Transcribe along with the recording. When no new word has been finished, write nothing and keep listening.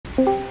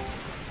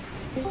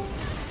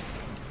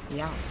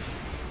ouch.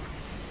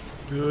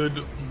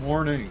 Good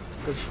morning.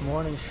 Good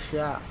morning,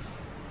 chef.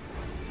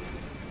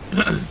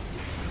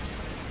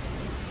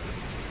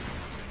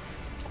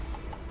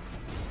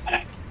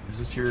 Is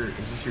this your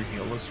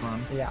heelless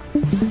run? Yeah.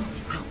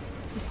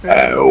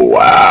 Oh,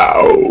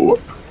 wow.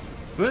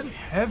 Good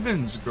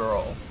heavens,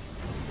 girl.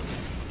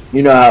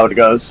 You know how it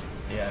goes.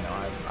 Yeah, no,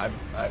 I've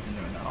been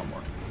doing that all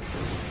morning.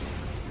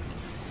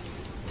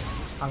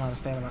 I'm out of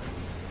stamina.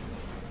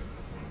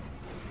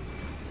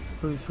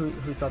 Who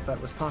thought that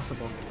was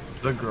possible?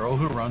 The girl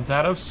who runs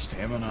out of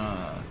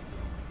stamina.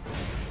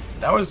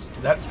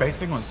 That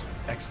spacing was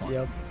excellent.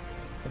 Yep.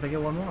 If I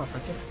get one more, I'll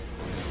break it.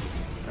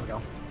 There we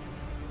go.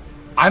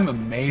 I'm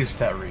amazed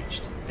that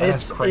reached. That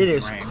has It crazy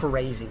is range.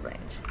 crazy range.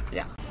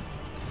 Yeah.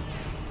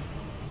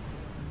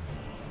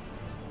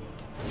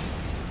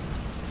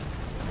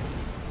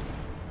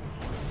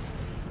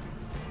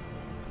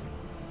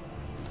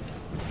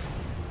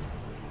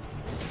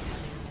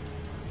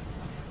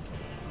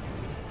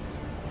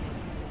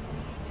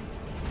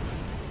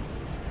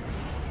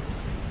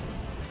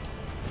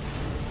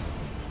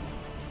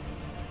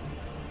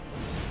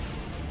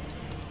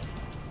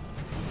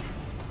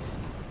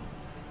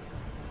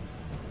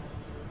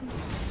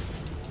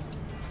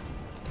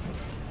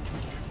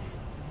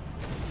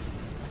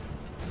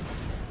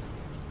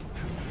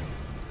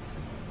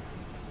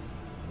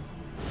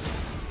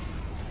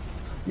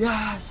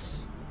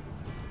 Yes!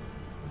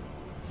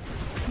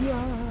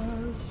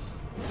 Yes!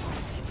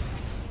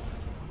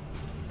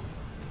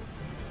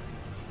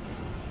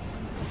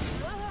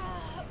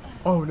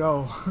 Oh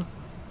no!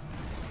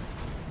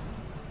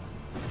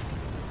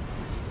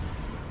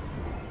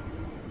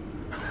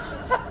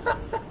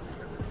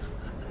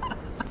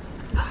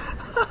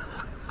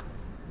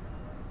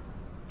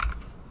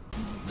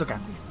 It's okay.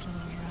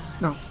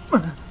 No.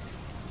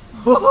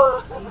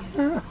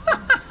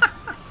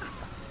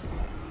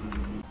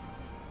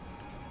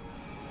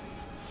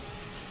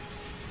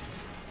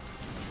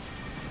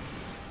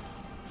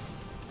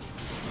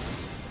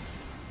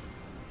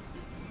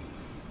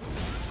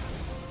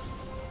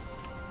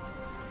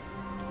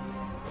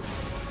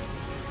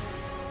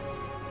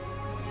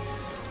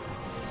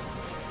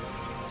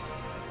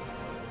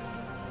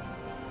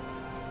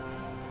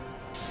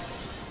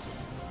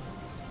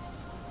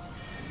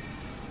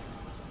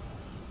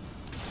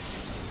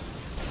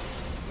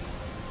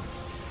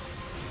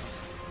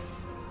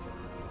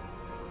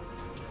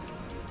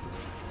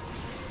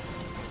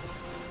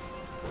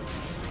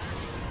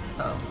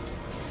 Oh.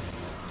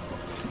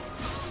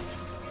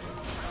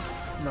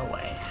 No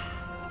way.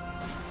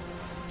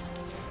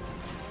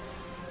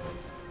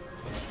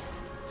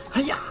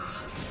 Hiya!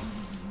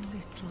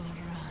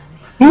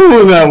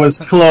 Ooh, that was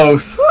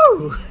close.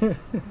 Woo!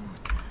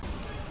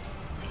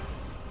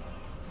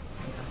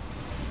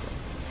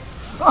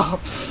 Oh,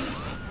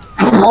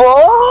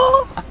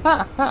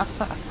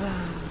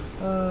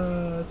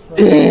 that's funny.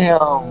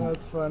 Damn.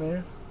 That's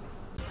funny.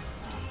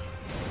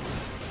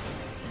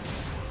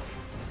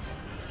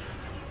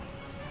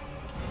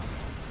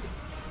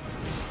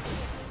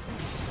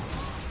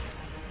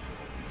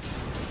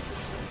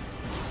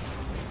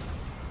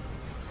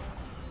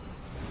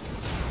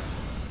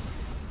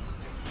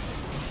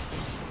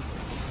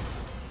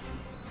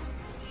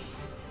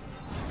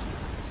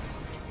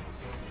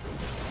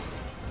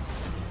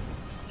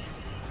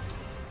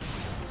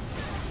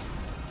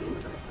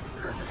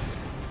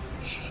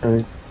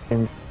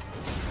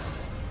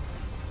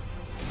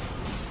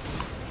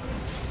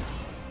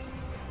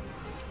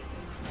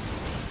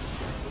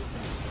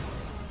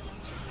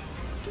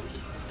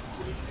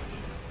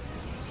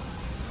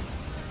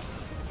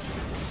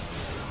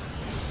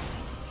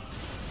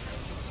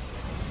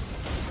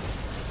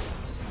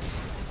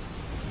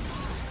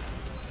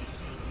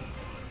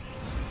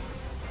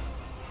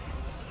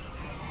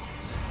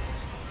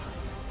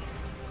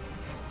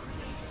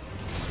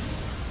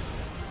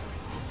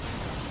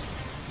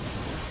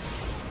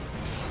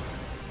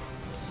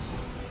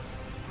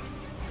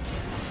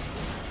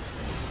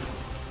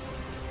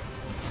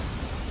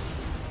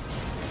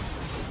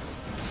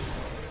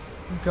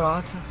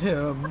 Got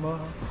him.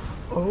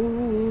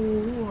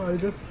 Oh, I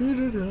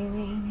defeated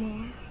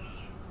him.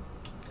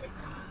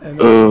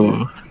 And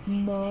I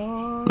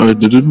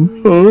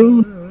didn't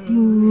know.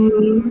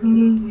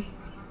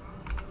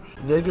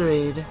 The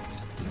greed.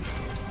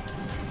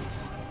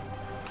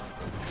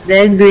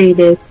 The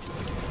greatest.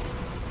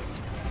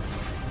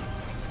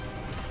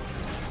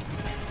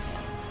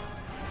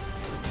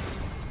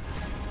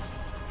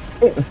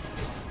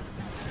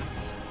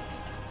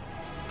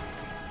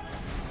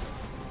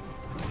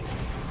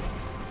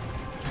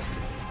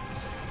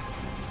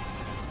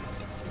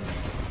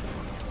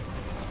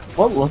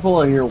 What level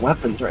are your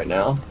weapons right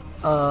now?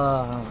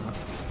 I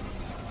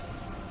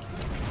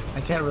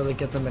can't really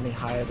get them any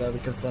higher though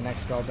because the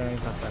next spell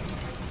bearing's not that.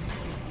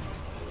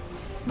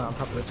 Not on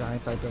top of the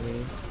giants, I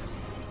believe.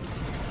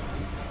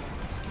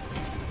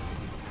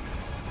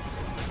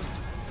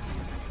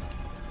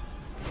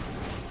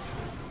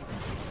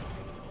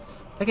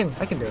 I can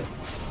do it.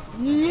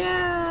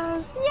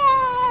 Yes!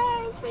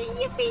 Yes!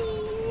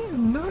 Yippee!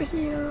 No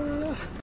heal!